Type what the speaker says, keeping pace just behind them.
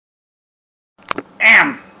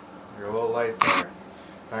little late there.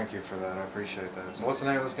 Thank you for that. I appreciate that. So what's the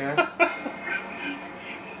name of this game?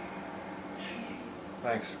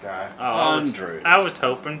 Thanks, guy. Oh, 100. I was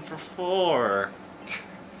hoping for 4.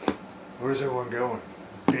 Where's everyone going?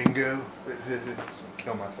 Bingo.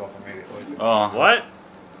 Kill myself immediately. Oh, What?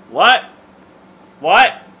 What?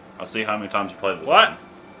 What? I'll see how many times you play this. What? One.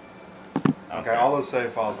 Okay, all those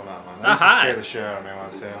save files were not mine. Oh, That used to hi. scare the shit out of me when I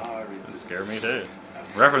was 10. It scared me too.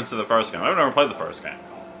 Reference to the first game. I've never played the first game.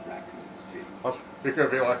 You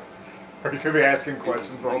could be like, or you could be asking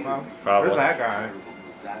questions the whole time. Probably. Where's that guy?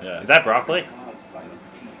 Yeah. Is that broccoli?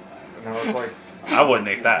 No, it's like I wouldn't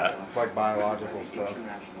eat that biological stuff.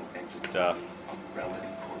 stuff. I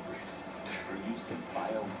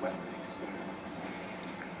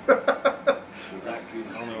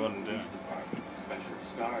don't know what to do.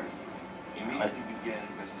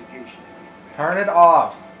 Turn it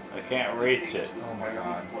off. I can't reach it. Oh my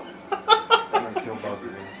god. I'm gonna kill both of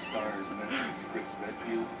you.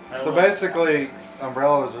 So basically,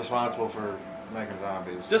 Umbrella was responsible for making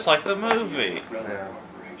zombies. Just like the movie. Yeah.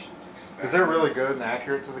 Because they're really good and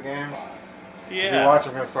accurate to the games. If you Yeah. watch,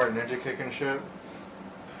 I'm gonna start ninja kicking shit.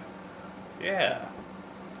 Yeah.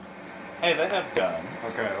 Hey, they have guns.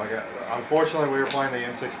 Okay, unfortunately we were playing the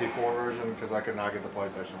N64 version because I could not get the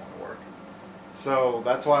PlayStation 1 to work. So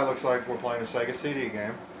that's why it looks like we're playing a Sega CD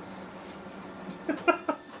game.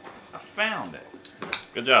 I found it.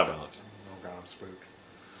 Good job, Alex. Oh god, I'm spooked.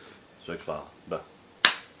 Spooked Bob.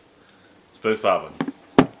 Spooked Bobbin.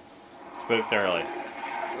 Spooked early.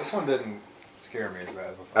 This one didn't scare me as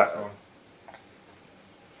bad as the first one.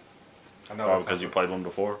 I know Probably that's because you not- played one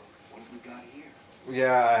before.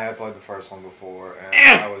 Yeah, I had played the first one before,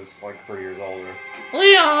 and I was like 3 years older.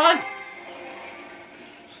 Leon!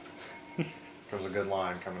 There's a good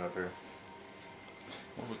line coming up here.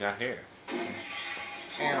 What we got here?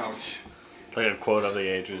 Ouch. It's like a quote of the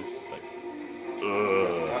ages. It's like,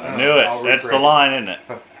 ugh. I knew it. I'll That's the regret it. line, isn't it?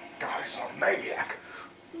 God, he's a maniac.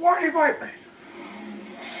 Why did he bite me?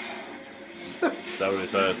 Is that what he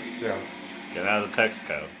said? Yeah. Get out of the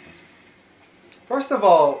Texaco. First of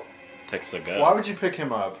all, Texaco. why would you pick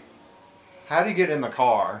him up? How do you get in the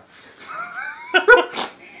car?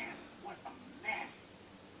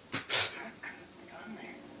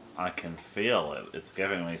 I can feel it. It's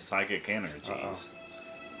giving me psychic energies.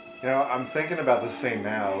 You know, I'm thinking about this scene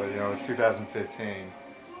now. You know, it's 2015.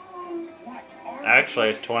 Actually,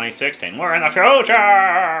 it's 2016. We're in the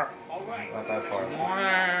future! Not that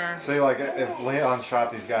far. See, like, if Leon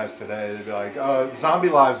shot these guys today, they'd be like, zombie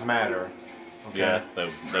lives matter. Okay? Yeah, they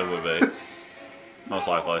would be. Most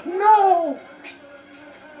likely. No!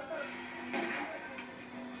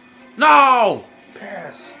 No!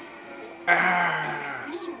 Pass.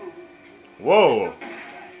 Ass. Whoa!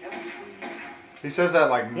 He says that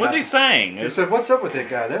like... What's he saying? He said, what's up with that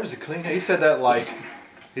guy? That was a clean... He said that like...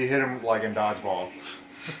 He hit him like in dodgeball.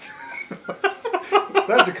 That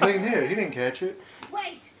was a clean hit. He didn't catch it.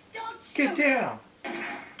 Wait, don't Get down.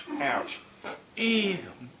 Ouch. Ew.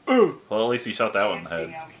 Well, at least he shot that one in the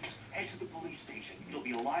head.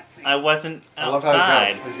 I wasn't I love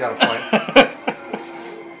outside. how he's got a plan.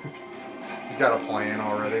 He's got a plan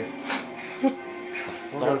already.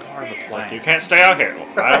 It's all part of the Like, plan. you can't stay out here.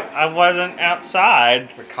 I wasn't outside.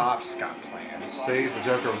 The cops got plans. See, the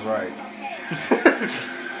Joker was right.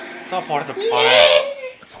 It's all part of the plan.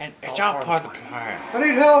 It's all part of the plan. I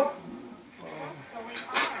need help.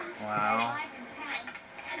 Wow.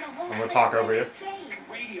 I'm gonna talk over you.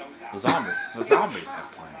 The zombies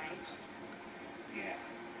have plans.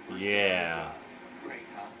 Yeah.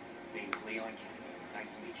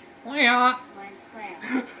 Leon.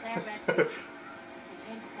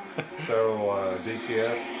 So,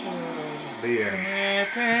 DTF. The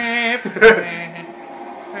end.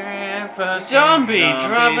 Zombie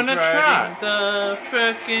driving a truck. The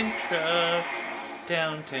frickin' truck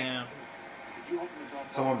downtown.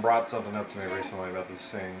 Someone brought something up to me recently about this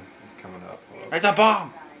scene that's coming up. It's a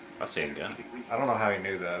bomb. I see a gun. I don't know how he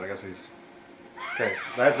knew that. I guess he's... Okay,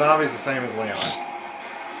 that zombie's the same as Leon.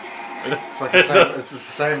 It's like the same, it's the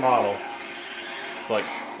same model. It's like,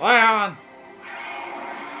 Leon.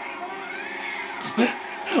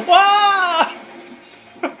 Wow.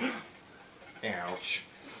 Ouch.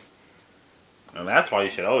 and that's why you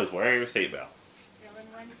should always wear your seatbelt.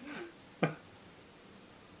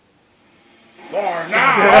 For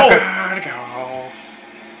now. Go.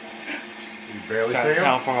 You barely Sound- see him?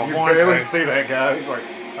 sound for a You one, barely please. see that guy. He's like,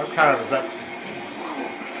 I'm kind of upset.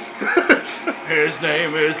 His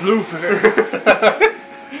name is Luffy.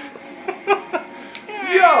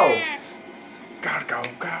 Yo! Gotta go,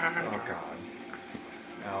 gotta Oh, go. God.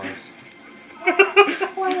 Alex.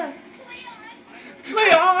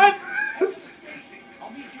 Leon!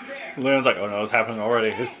 Leon's like, oh no, it's happening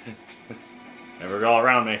already. Never all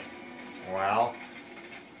around me. Well,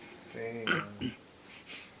 let's see. Alright.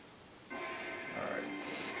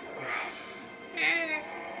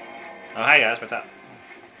 Oh, hi guys, what's up?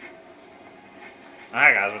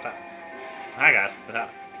 Hi guys, what's up? Hi guys, what's up?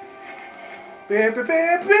 Beep, beep,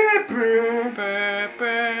 beep, beep, beep.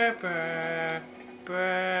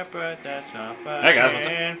 That's not fair. Hey, guys, what's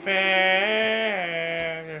up?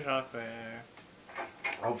 Fair. That's not fair.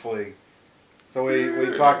 Hopefully. So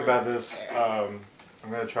we talked about this. I'm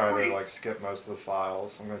going to try to like skip most of the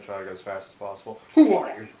files. I'm going to try to go as fast as possible. Who are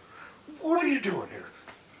you? What are you doing here?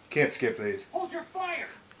 Can't skip these. Hold your fire!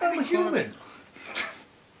 I'm a human.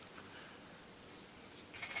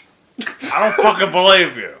 I don't fucking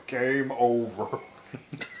believe you. Game over.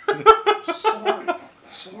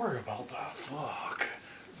 Sorry about that. Fuck.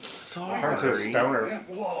 Turn to a Sorry. stoner.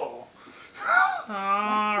 Whoa. What's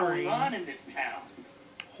Sorry. going on in this town?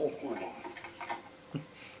 Hold on.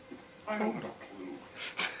 I haven't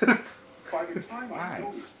a clue. By the time I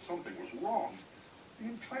noticed something was wrong, the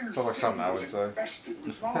entire Sounds like something I would city say. was infested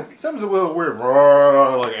with zombies. Something's a little weird.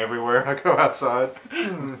 Like everywhere I go outside.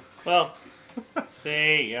 Well,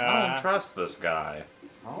 see I don't ya. trust this guy.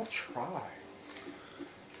 I'll try.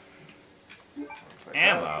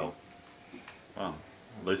 Ammo. Well,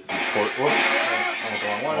 at least he's port. Whoops. I went the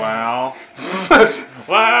wrong way. Wow.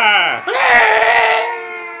 Why?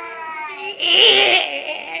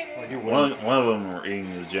 Like you One wouldn't. of them were eating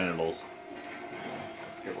his genitals.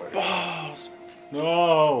 That's a good way to go. Balls.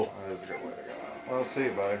 No. That is a good way to go out. Well, see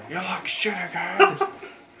you, buddy. You look shit again.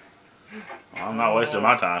 I'm not wasting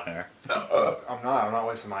my time here. I'm not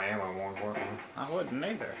wasting my ammo, more importantly. I wouldn't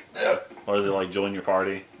either. Or is it like join your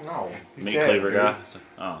party? No. He's Meat dead, cleaver dude. guy?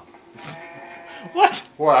 Oh. What?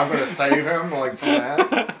 What, I'm gonna save him, like, from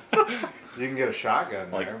that? You can get a shotgun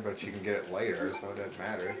Like- there, but you can get it later, so it doesn't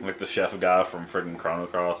matter. Like the chef guy from friggin' Chrono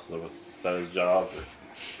Cross. Is that his job?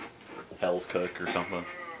 Or Hell's Cook or something?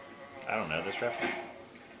 I don't know this reference.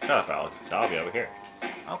 Shut up, Alex. I'll be over here.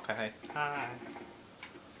 Okay. Hi.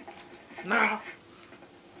 No.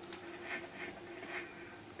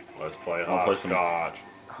 Let's play I'll play some hopscotch.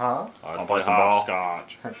 Huh? I'll play some ball.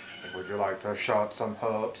 Hopscotch. Would you like to shot some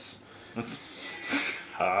pups?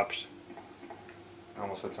 Hops. I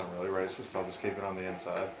almost said something really racist. I'll just keep it on the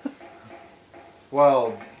inside.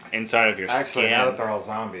 Well, Inside of your actually, now that skin. they're all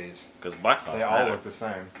zombies, Because Black Lives they all Matter. look the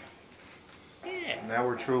same. Yeah. Now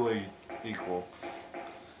we're truly equal.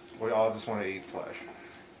 We all just want to eat flesh.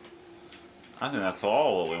 I think that's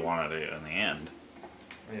all what we want to do in the end.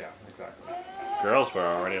 Yeah, exactly. Girls were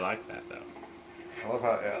already like that, though. I love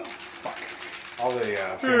how, yeah, fuck. All the,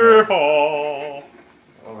 female, Oh.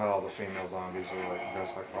 I love how all the female zombies are like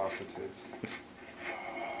dressed like prostitutes.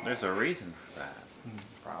 There's a reason for that.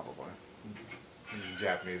 Probably. The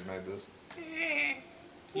Japanese made this.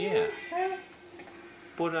 Yeah.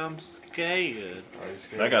 But I'm scared. Are you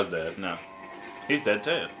scared? That guy's dead. No. He's dead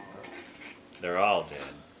too. They're all dead.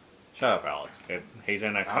 Shut up, Alex. He's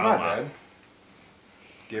in a I'm coma. not dead.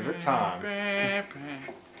 Give it time.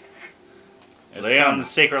 It's Leon's coming.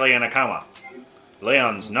 secretly in a coma.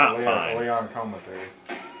 Leon's not fine. Leon coma theory.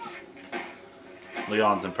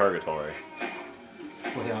 Leon's in purgatory.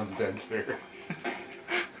 Leon's dead theory.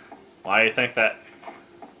 Why do you think that?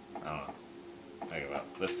 I don't know. Think about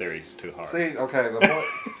it. This theory's too hard. See, okay, the point.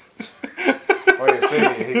 Well, you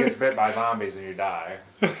see, he gets bit by zombies and you die.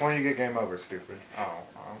 That's when you get game over, stupid. Oh.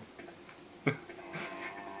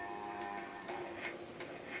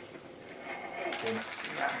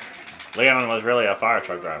 Leon was really a fire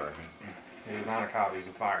truck driver. He's not a cop, he's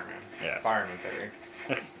a fireman. Yeah. Fireman theory.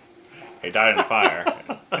 He died in the fire.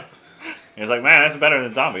 He was like, man, that's better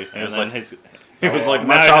than zombies. And was then like- his, He was like Now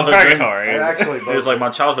my now he's in childhood dream. purgatory. It actually He was like my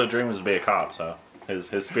childhood dream was to be a cop, so his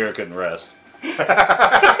spirit couldn't rest. A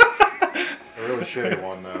really shitty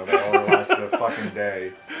one, though. That only lasted a fucking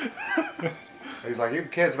day. He's like, you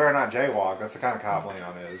kids better not jaywalk. That's the kind of cop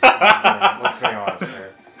Leon is. Let's be honest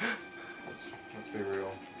here. Let's be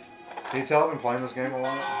real. Can you tell I've been playing this game a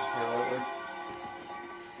lot here lately?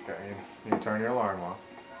 Okay, you can turn your alarm off.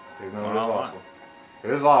 Even though it is Not a lot. awesome. It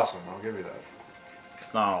is awesome, I'll give you that.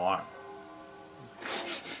 It's not an alarm.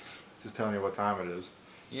 It's just telling you what time it is.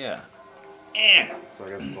 Yeah. Eh, So I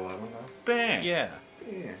guess it's 11 now? bang, Yeah.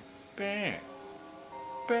 Yeah. bang,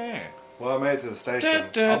 bang. Well, I made it to the station.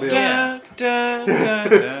 Da, I'll be da, da, da,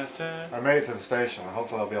 da, da. I made it to the station.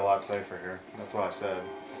 Hopefully I'll be a lot safer here. That's what I said.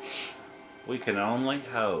 We can only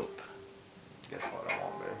hope. Guess what? I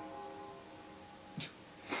won't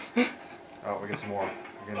be. Oh, we get some more.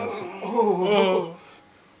 We get some. Oh.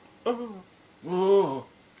 Oh, oh,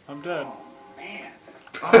 I'm dead. Man,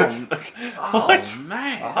 What?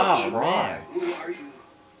 Man. I'll Oh, try. man. Who are you?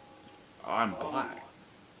 I'm black.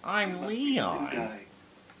 I'm Must be the new Leon. guy.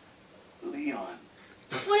 Leon.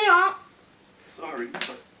 Leon. Sorry,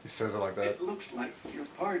 but He says it like that. it looks like your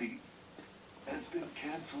party has been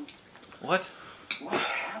canceled. What? What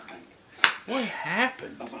happened? What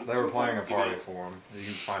happened? About They were 2 playing a months party ago, for him. You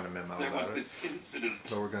can find a memo there was about it. this incident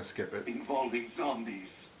So we're gonna skip it. involving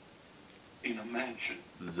zombies in a mansion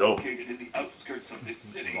Zom. located in the outskirts of this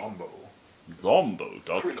city. Zombo.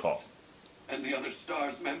 Zombo.com. And the other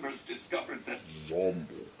STARS members discovered that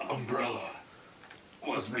Zombo. Umbrella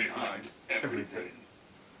was behind everything.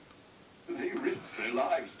 They risked their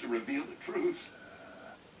lives to reveal the truth,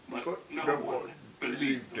 but no one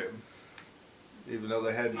believed them. him. Even though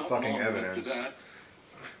they had Not fucking long after evidence. that,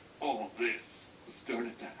 all this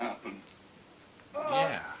started to happen.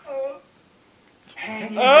 Yeah. Hang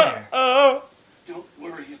in there. Don't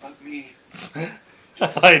worry about me.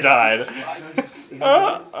 I died.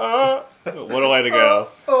 What a way to go.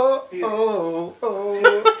 Oh, Here. oh, oh,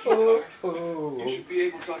 You oh, should be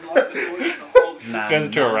able to unlock the door to the hall. Goes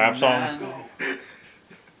into a rap song. Let's go.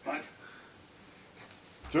 But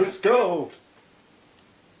Just go.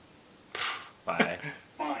 Bye.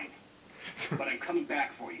 Fine. But I'm coming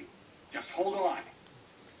back for you. Just hold on.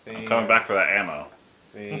 I'm coming back for that ammo.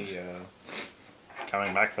 See ya.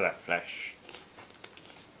 Coming back for that flesh.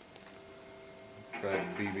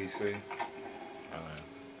 That BBC.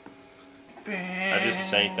 I just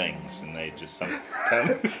say things and they just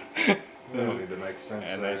sometimes They don't need to make sense.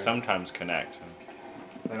 and there. they sometimes connect.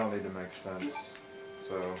 They don't need to make sense.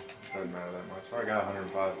 So, it doesn't matter that much. I got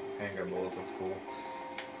 105 handgun bullets. That's cool.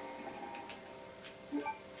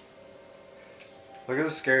 Look at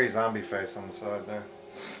the scary zombie face on the side there.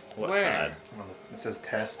 What Where? side? It says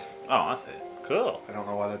test. Oh, that's it. Cool. I don't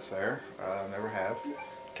know why that's there. Never have.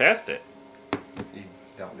 Test it. You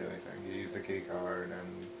don't do anything. You use the key card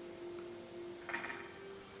and...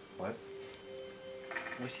 What?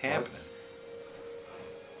 What's happening?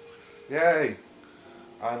 Yay!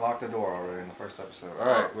 I unlocked the door already in the first episode.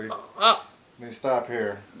 Alright, we Oh, need to stop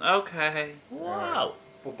here. okay. Wow.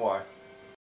 Bye-bye.